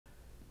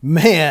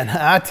Man,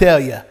 I tell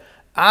you,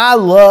 I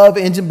love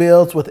engine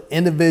builds with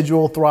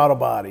individual throttle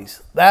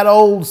bodies. That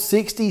old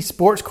 60s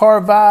sports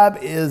car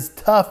vibe is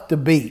tough to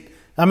beat.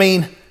 I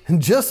mean,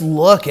 just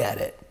look at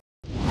it.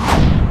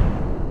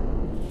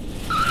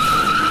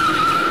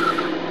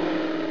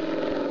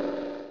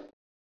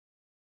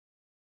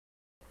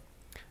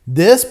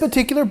 This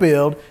particular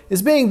build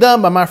is being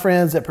done by my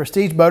friends at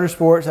Prestige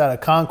Motorsports out of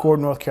Concord,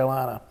 North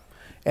Carolina.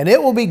 And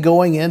it will be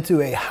going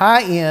into a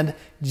high-end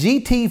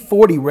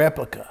GT40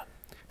 replica.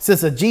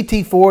 Since a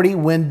GT40,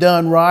 when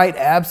done right,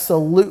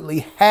 absolutely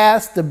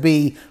has to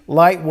be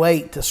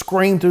lightweight to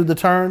scream through the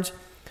turns,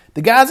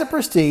 the guys at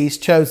Prestige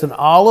chose an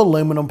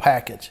all-aluminum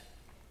package.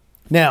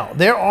 Now,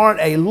 there aren't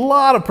a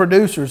lot of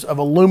producers of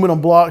aluminum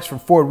blocks for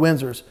Ford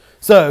Windsors,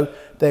 so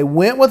they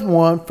went with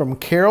one from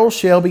Carroll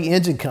Shelby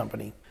Engine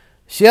Company.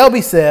 Shelby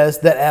says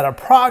that at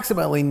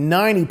approximately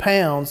 90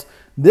 pounds,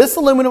 this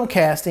aluminum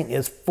casting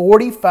is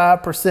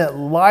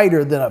 45%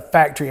 lighter than a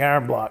factory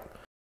iron block.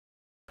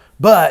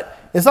 But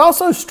it's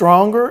also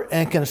stronger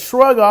and can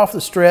shrug off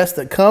the stress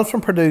that comes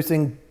from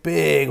producing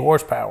big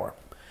horsepower.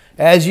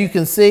 As you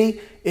can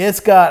see, it's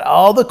got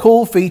all the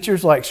cool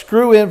features like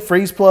screw-in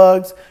freeze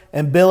plugs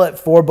and billet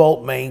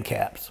 4-bolt main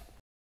caps.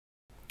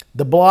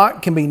 The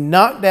block can be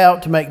knocked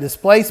out to make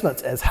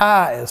displacements as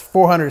high as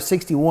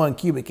 461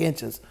 cubic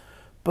inches,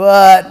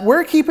 but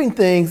we're keeping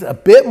things a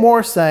bit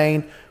more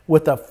sane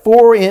with a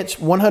 4-inch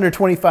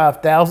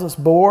 125 thousandths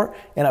bore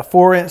and a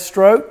 4-inch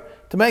stroke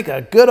to make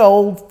a good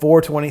old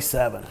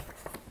 427.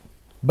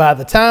 By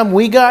the time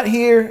we got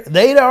here,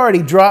 they'd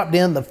already dropped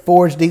in the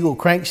forged Eagle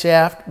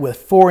crankshaft with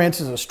 4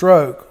 inches of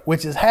stroke,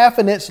 which is half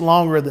an inch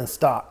longer than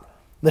stock.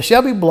 The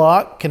Shelby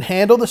block can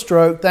handle the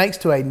stroke thanks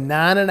to a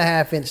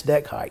 9.5-inch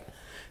deck height.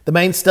 The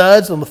main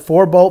studs on the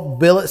 4-bolt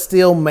billet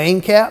steel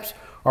main caps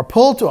are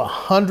pulled to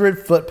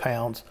 100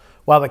 foot-pounds,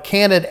 while the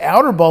canted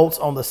outer bolts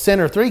on the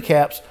center 3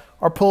 caps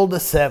are pulled to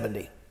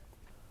 70.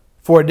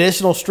 For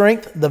additional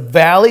strength, the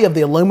valley of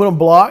the aluminum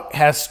block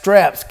has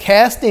straps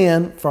cast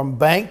in from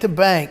bank to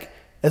bank,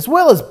 as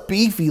well as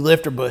beefy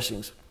lifter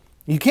bushings.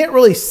 You can't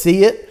really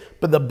see it,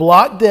 but the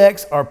block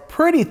decks are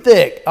pretty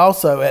thick,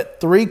 also at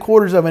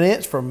 3/4 of an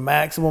inch for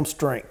maximum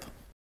strength.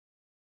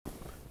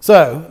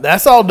 So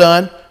that's all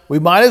done. We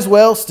might as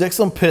well stick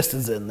some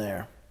pistons in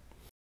there.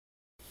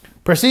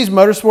 Prestige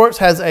Motorsports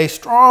has a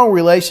strong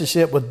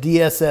relationship with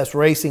DSS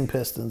Racing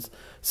Pistons,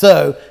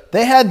 so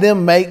they had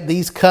them make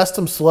these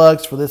custom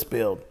slugs for this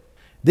build.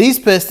 These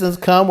pistons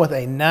come with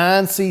a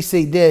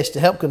 9cc dish to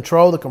help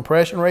control the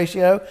compression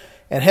ratio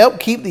and help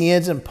keep the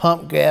engine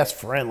pump gas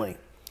friendly.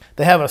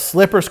 They have a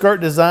slipper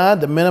skirt design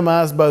to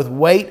minimize both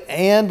weight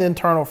and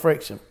internal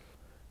friction.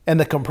 And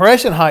the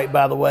compression height,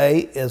 by the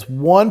way, is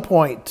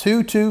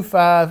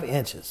 1.225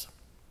 inches.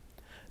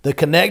 The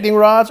connecting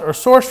rods are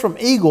sourced from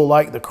Eagle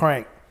like the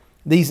crank.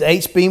 These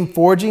H-beam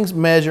forgings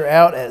measure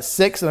out at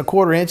 6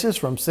 1/4 inches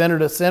from center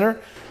to center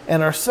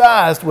and are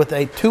sized with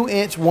a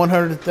 2-inch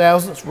 100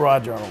 thousandths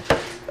rod journal.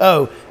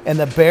 Oh, and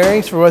the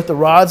bearings for both the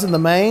rods and the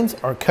mains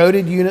are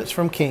coated units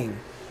from King.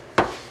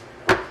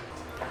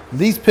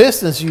 These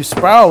pistons use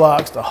spiral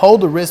locks to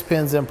hold the wrist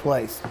pins in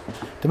place.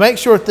 To make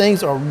sure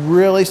things are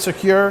really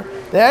secure,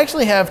 they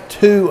actually have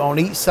 2 on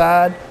each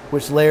side,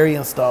 which Larry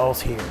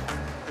installs here.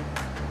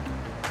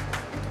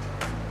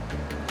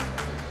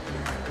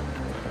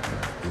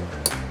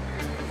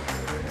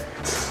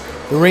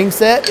 The ring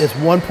set is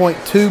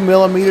 1.2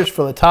 millimeters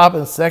for the top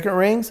and second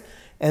rings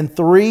and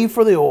 3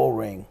 for the oil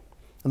ring.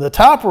 And the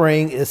top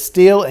ring is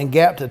steel and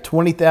gapped to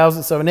 20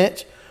 thousandths of an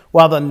inch,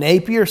 while the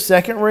Napier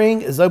second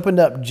ring is opened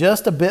up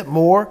just a bit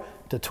more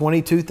to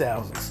 22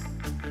 thousandths.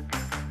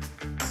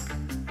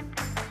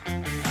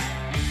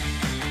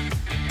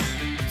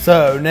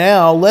 So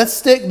now let's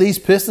stick these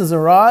pistons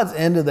and rods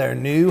into their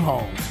new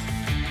homes.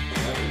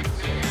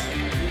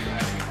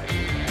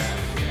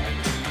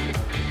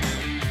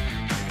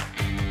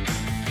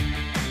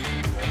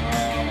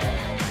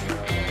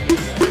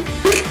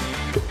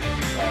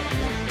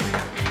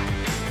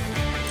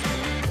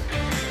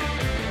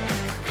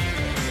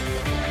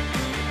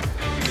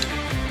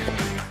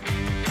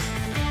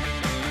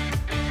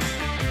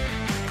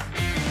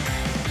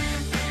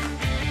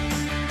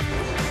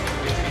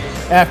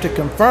 After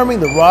confirming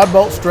the rod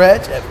bolt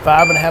stretch at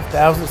 5.5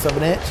 thousandths of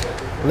an inch,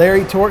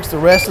 Larry torques the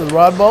rest of the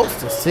rod bolts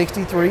to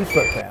 63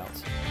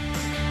 foot-pounds.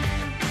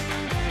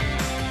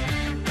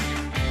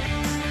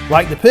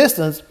 Like the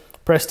pistons,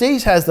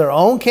 Prestige has their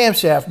own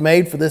camshaft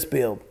made for this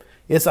build.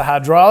 It's a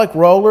hydraulic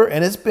roller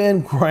and it's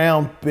been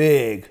ground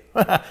big.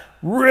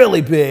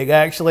 Really big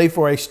actually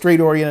for a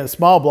street-oriented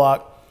small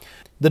block.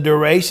 The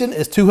duration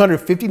is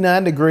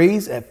 259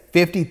 degrees at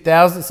 50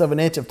 thousandths of an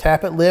inch of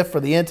tappet lift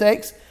for the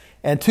intakes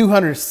and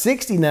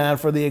 269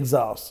 for the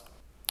exhaust.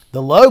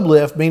 The lobe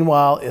lift,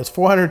 meanwhile, is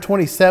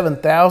 427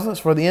 thousandths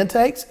for the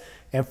intakes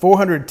and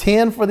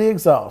 410 for the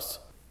exhaust.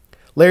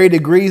 Larry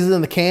degreases in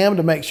the cam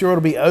to make sure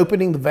it'll be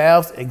opening the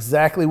valves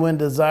exactly when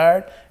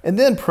desired, and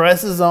then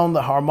presses on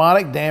the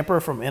harmonic damper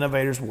from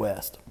Innovators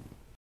West.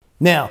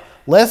 Now,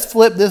 let's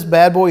flip this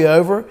bad boy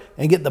over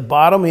and get the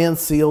bottom end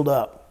sealed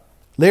up.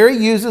 Larry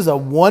uses a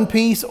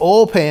one-piece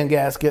oil pan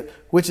gasket,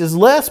 which is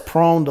less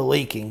prone to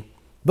leaking.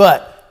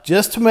 But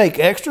just to make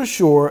extra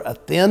sure, a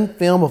thin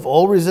film of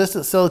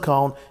oil-resistant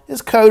silicone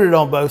is coated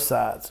on both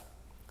sides.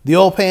 The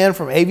oil pan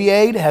from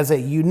Aviaid has a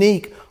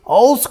unique,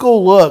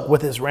 old-school look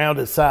with its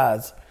rounded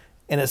sides,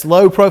 and its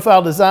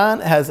low-profile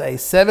design has a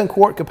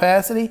 7-quart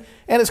capacity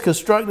and is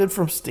constructed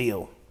from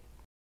steel.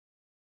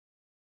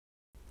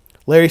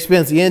 Larry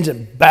spins the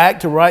engine back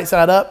to right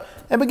side up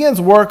and begins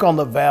work on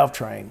the valve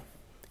train.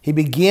 He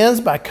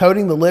begins by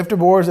coating the lifter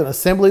bores in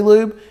assembly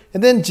lube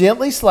and then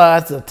gently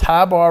slides the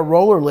tie bar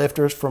roller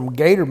lifters from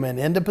Gatorman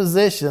into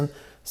position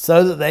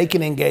so that they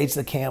can engage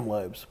the cam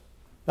lobes.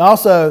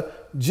 Also,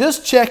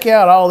 just check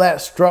out all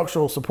that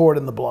structural support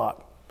in the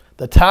block.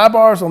 The tie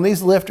bars on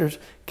these lifters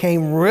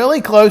came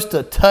really close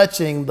to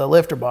touching the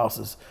lifter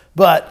bosses,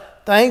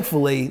 but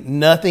thankfully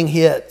nothing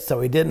hit,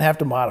 so he didn't have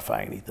to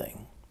modify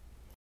anything.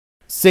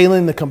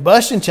 Sealing the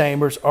combustion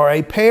chambers are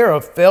a pair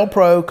of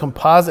Felpro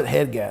composite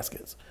head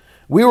gaskets.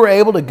 We were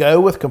able to go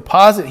with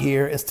composite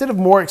here instead of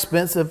more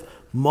expensive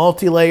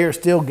multi-layer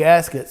steel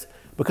gaskets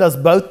because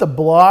both the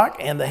block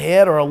and the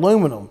head are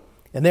aluminum,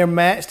 and their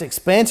matched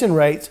expansion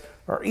rates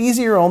are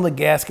easier on the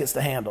gaskets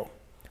to handle.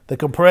 The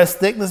compressed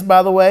thickness,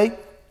 by the way,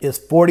 is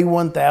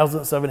 41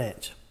 thousandths of an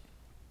inch.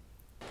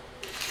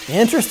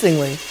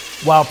 Interestingly,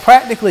 while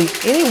practically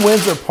any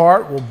Windsor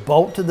part will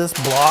bolt to this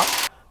block,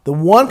 the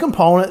one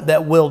component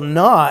that will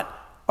not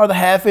are the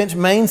 1/2-inch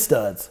main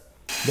studs.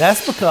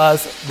 That's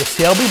because the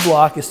Shelby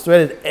block is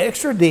threaded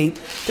extra deep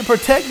to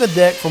protect the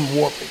deck from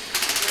warping.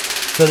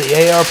 So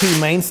the ARP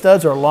main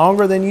studs are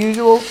longer than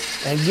usual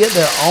and get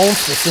their own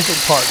specific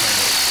part number.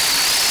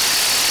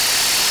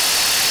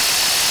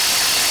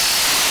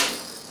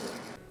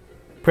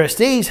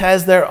 Prestige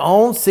has their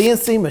own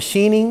CNC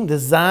machining,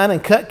 design,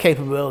 and cut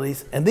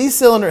capabilities, and these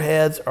cylinder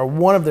heads are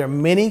one of their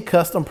many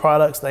custom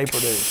products they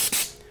produce.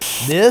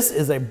 This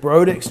is a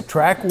Brodix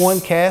Track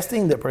 1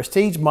 casting that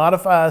Prestige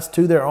modifies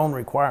to their own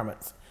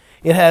requirements.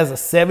 It has a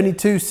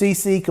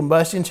 72cc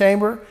combustion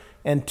chamber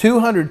and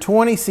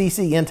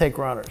 220cc intake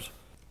runners.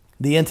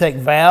 The intake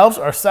valves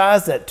are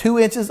sized at 2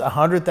 inches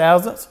 100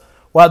 thousandths,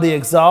 while the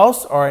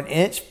exhausts are 1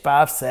 inch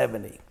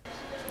 570.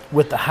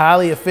 With the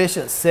highly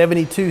efficient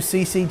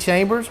 72cc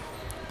chambers,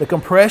 the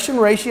compression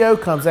ratio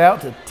comes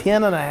out to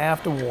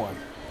 10.5 to 1.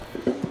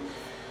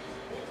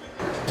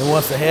 And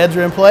once the heads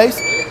are in place,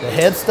 the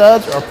head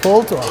studs are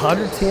pulled to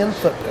 110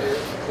 foot-pounds.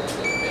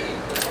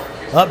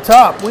 Up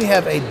top, we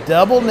have a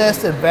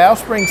double-nested valve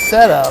spring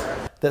setup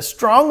that's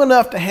strong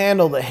enough to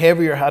handle the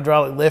heavier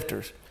hydraulic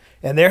lifters,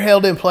 and they're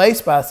held in place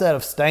by a set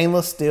of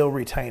stainless steel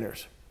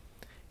retainers.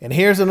 And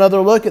here's another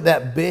look at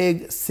that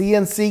big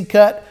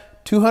CNC-cut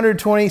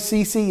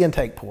 220cc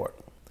intake port.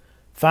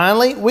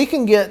 Finally, we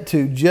can get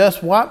to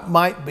just what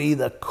might be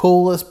the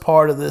coolest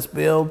part of this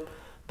build,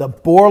 the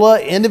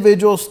Borla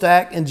individual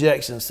stack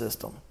injection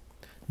system.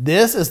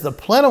 This is the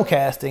plenum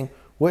casting,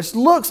 which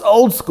looks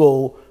old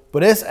school,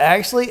 but it's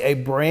actually a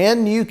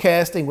brand new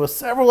casting with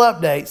several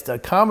updates to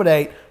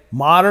accommodate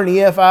modern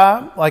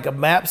EFI like a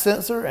map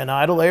sensor and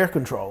idle air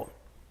control.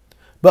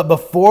 But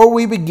before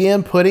we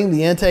begin putting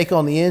the intake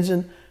on the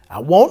engine, I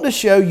want to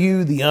show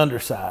you the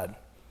underside.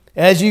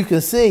 As you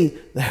can see,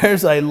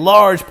 there's a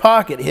large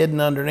pocket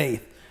hidden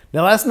underneath.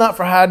 Now that's not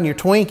for hiding your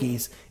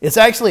Twinkies. It's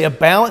actually a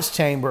balance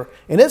chamber,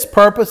 and its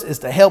purpose is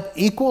to help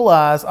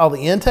equalize all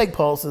the intake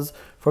pulses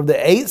from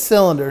the 8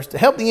 cylinders to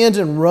help the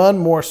engine run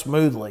more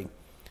smoothly.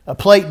 A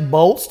plate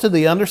bolts to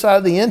the underside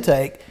of the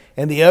intake,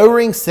 and the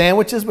O-ring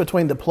sandwiches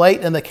between the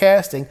plate and the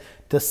casting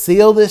to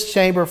seal this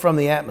chamber from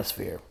the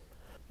atmosphere.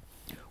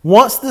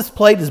 Once this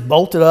plate is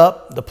bolted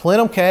up, the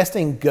plenum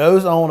casting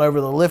goes on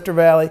over the lifter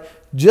valley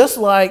just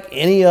like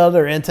any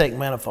other intake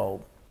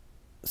manifold.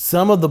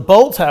 Some of the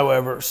bolts,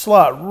 however,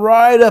 slot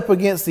right up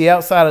against the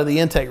outside of the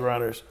intake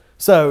runners.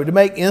 So to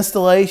make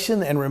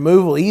installation and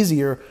removal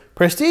easier,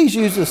 Prestige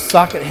uses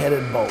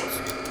socket-headed bolts.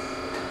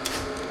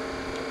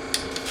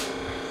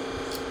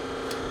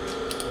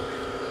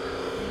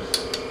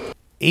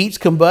 Each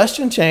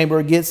combustion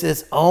chamber gets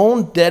its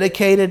own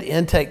dedicated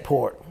intake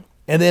port,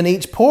 and then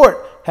each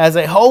port has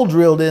a hole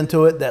drilled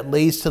into it that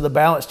leads to the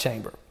balance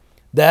chamber.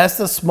 That's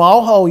the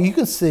small hole you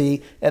can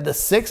see at the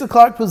 6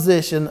 o'clock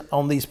position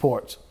on these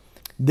ports.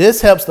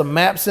 This helps the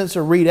map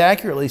sensor read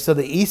accurately so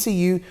the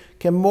ECU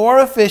can more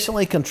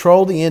efficiently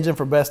control the engine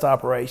for best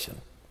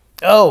operation.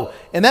 Oh,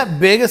 and that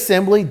big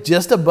assembly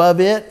just above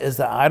it is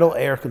the idle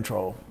air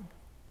control.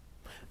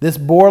 This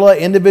Borla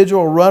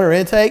individual runner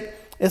intake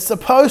is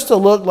supposed to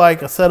look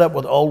like a setup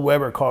with old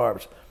Weber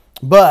carbs,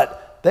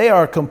 but they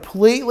are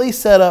completely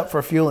set up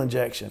for fuel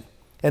injection.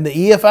 And the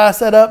EFI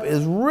setup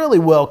is really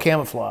well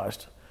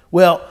camouflaged.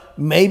 Well,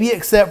 maybe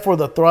except for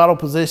the throttle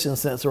position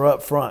sensor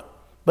up front,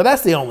 but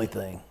that's the only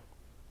thing.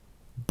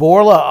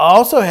 Borla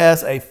also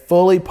has a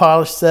fully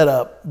polished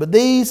setup, but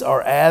these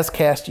are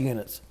as-cast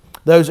units.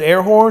 Those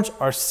air horns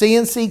are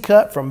CNC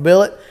cut from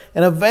billet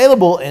and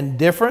available in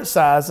different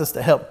sizes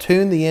to help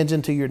tune the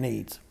engine to your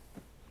needs.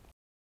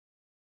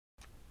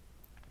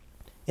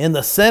 In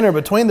the center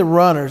between the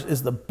runners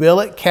is the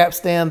billet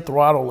capstan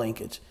throttle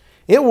linkage.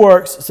 It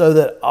works so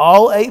that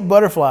all 8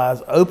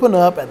 butterflies open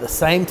up at the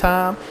same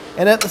time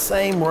and at the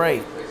same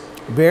rate.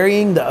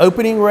 Varying the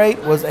opening rate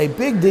was a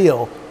big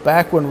deal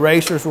back when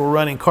racers were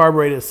running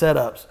carbureted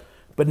setups.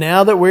 But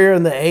now that we're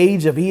in the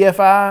age of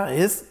EFI,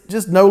 it's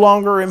just no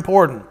longer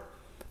important.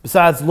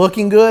 Besides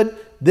looking good,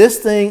 this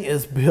thing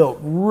is built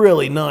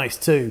really nice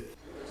too.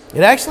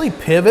 It actually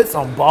pivots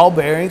on ball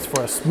bearings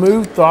for a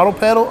smooth throttle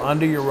pedal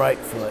under your right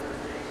foot.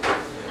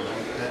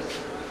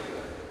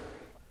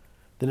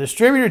 The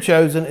distributor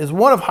chosen is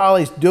one of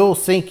Holley's dual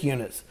sync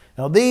units.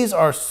 Now these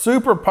are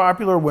super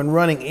popular when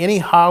running any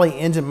Holley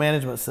engine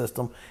management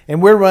system,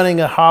 and we're running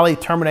a Holley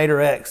Terminator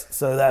X,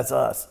 so that's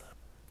us.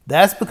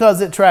 That's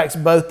because it tracks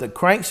both the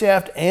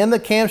crankshaft and the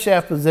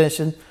camshaft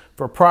position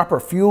for proper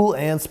fuel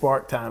and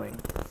spark timing.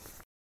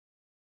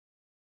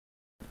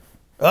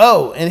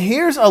 Oh, and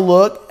here's a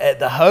look at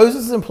the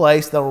hoses in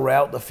place that will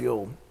route the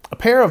fuel. A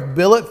pair of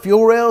billet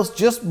fuel rails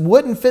just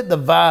wouldn't fit the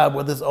vibe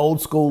with this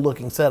old school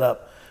looking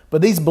setup,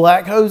 but these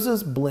black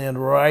hoses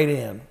blend right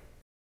in.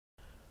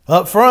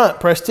 Up front,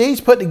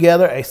 Prestige put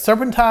together a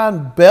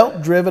serpentine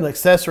belt driven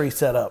accessory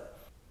setup.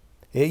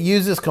 It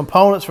uses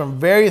components from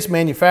various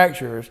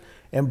manufacturers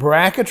and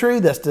bracketry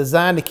that's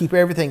designed to keep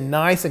everything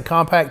nice and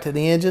compact to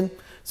the engine,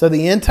 so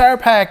the entire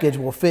package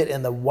will fit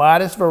in the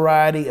widest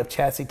variety of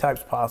chassis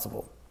types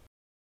possible.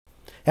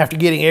 After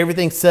getting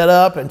everything set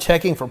up and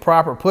checking for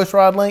proper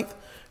pushrod length,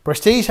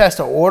 Prestige has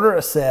to order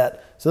a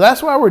set, so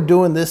that's why we're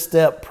doing this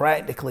step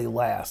practically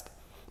last.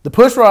 The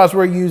pushrods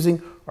we're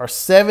using are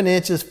 7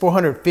 inches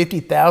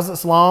 450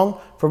 thousandths long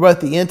for both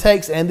the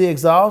intakes and the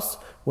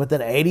exhausts, with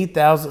an 80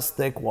 thousandths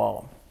thick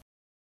wall.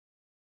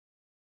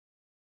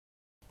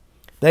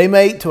 They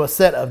mate to a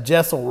set of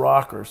Jesel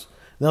rockers.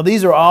 Now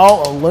these are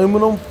all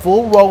aluminum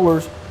full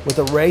rollers with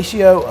a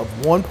ratio of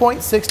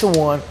 1.6 to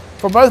 1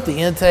 for both the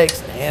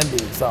intakes and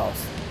the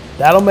exhausts.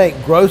 That'll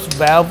make gross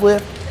valve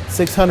lift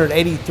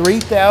 683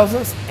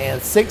 thousandths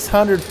and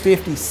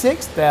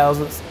 656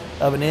 thousandths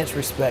of an inch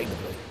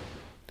respectively.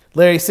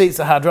 Larry seats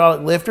the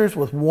hydraulic lifters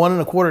with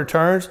 1 1/4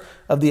 turns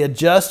of the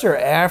adjuster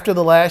after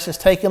the lash is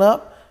taken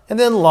up, and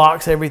then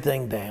locks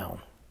everything down.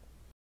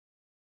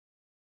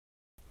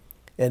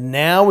 And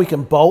now we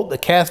can bolt the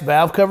cast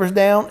valve covers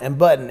down and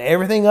button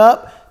everything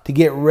up to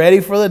get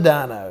ready for the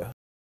dyno.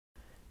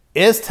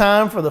 It's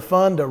time for the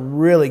fun to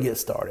really get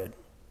started.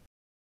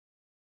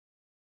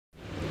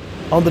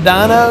 On the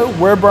dyno,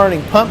 we're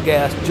burning pump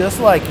gas just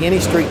like any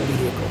street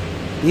vehicle.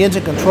 The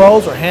engine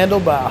controls are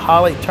handled by a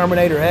Holley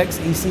Terminator X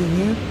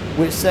ECU,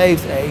 which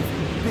saves a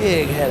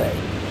big headache.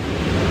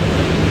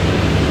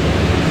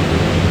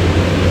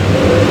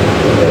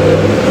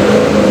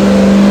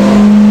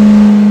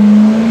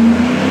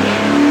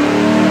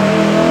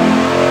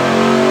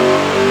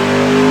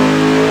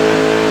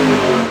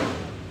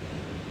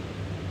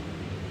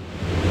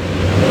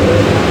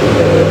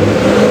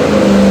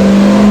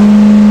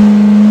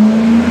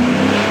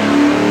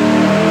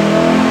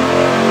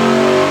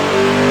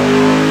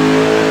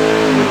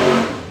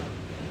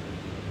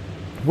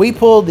 We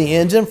pulled the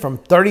engine from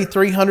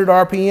 3,300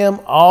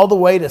 RPM all the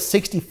way to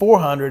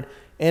 6,400,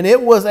 and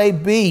it was a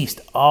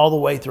beast all the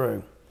way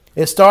through.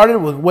 It started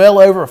with well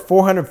over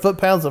 400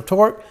 foot-pounds of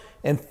torque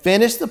and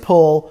finished the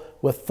pull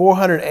with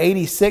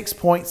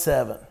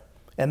 486.7.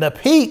 And the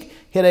peak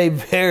hit a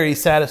very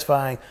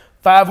satisfying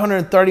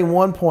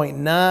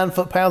 531.9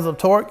 foot-pounds of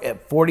torque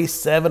at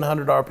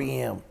 4,700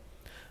 RPM.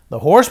 The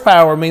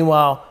horsepower,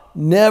 meanwhile,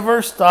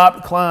 never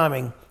stopped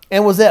climbing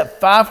and was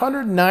at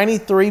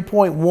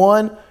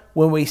 593.1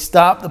 when we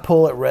stopped the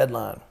pull at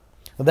Redline.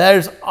 That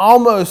is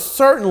almost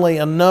certainly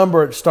a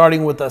number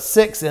starting with a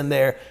 6 in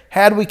there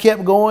had we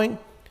kept going,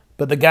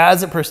 but the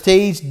guys at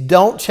Prestige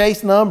don't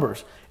chase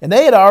numbers, and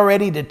they had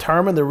already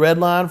determined the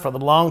Redline for the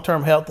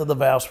long-term health of the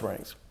valve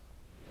springs.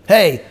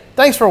 Hey,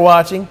 thanks for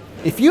watching.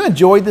 If you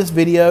enjoyed this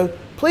video,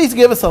 please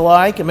give us a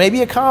like and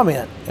maybe a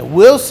comment, and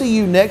we'll see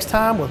you next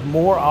time with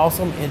more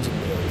awesome engine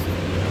builds.